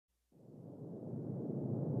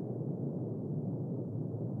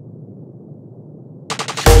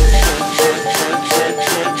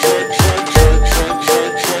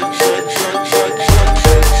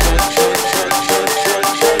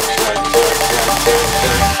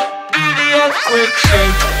earthquake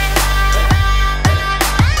shake.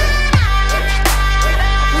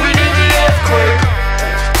 We do the earthquake.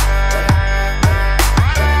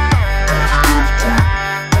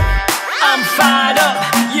 I'm fired up,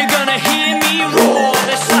 you're gonna hear me roar.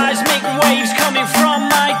 The seismic waves coming from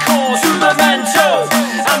my core. Super mental,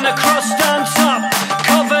 and the crust on top,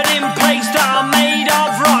 covered in plates that are made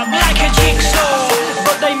of rock. Like a jigsaw,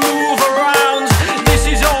 but they move around. This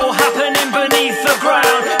is all happening beneath the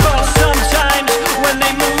ground. But sometimes when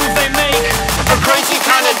they move they make a crazy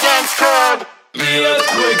kind of dance called the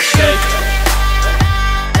earthquake shake.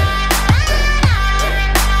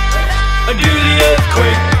 I do the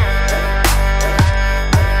earthquake.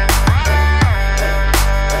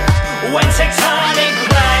 When tectonic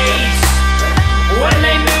plates, when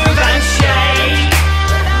they move and shake,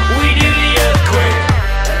 we do the earthquake.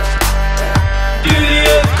 Do the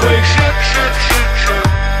earthquake. Shake, shake, shake, shake.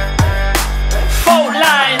 Fault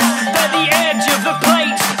lines, they're the edge of the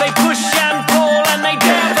plates. They push and pull and they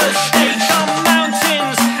devastate. Some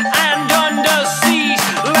mountains and under siege,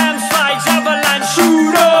 landslides, avalanche,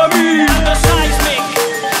 tsunami. And the seismic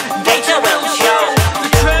data will show the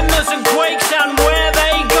tremors and quakes and where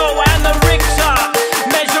they go. And the rigs are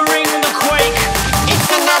measuring the quake. It's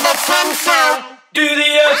another tensile. Do the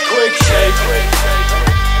earthquake shake.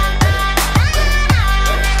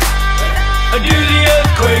 I do the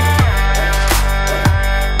earthquake.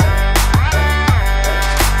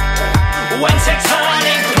 When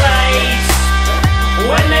tectonic plates,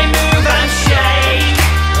 when they move and shake,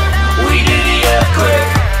 we do the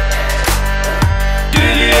earthquake. Do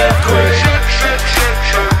the earthquake. Shake, shake, shake,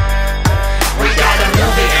 shake. We gotta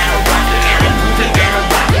move it and rock it and move it and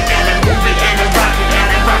rock it and move it and rock it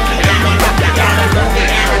and rock it and rock it. Gotta move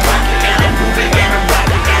it and rock it and move it and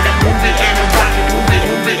rock it and move it and rock it, move it,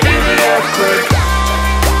 move it. Do the earthquake.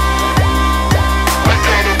 I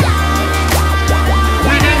gotta.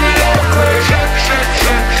 We do the earthquake. Shake, shake,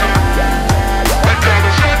 shake, shake. I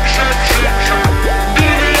gotta shake, shake, shake, shake. Do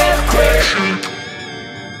the earthquake.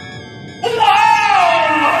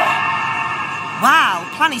 Wow,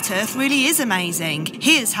 Planet Earth really is amazing.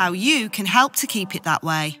 Here's how you can help to keep it that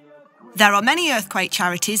way. There are many earthquake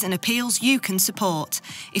charities and appeals you can support.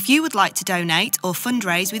 If you would like to donate or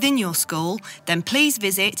fundraise within your school, then please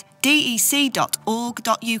visit dec.org.uk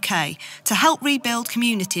to help rebuild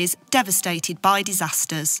communities devastated by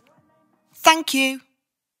disasters. Thank you.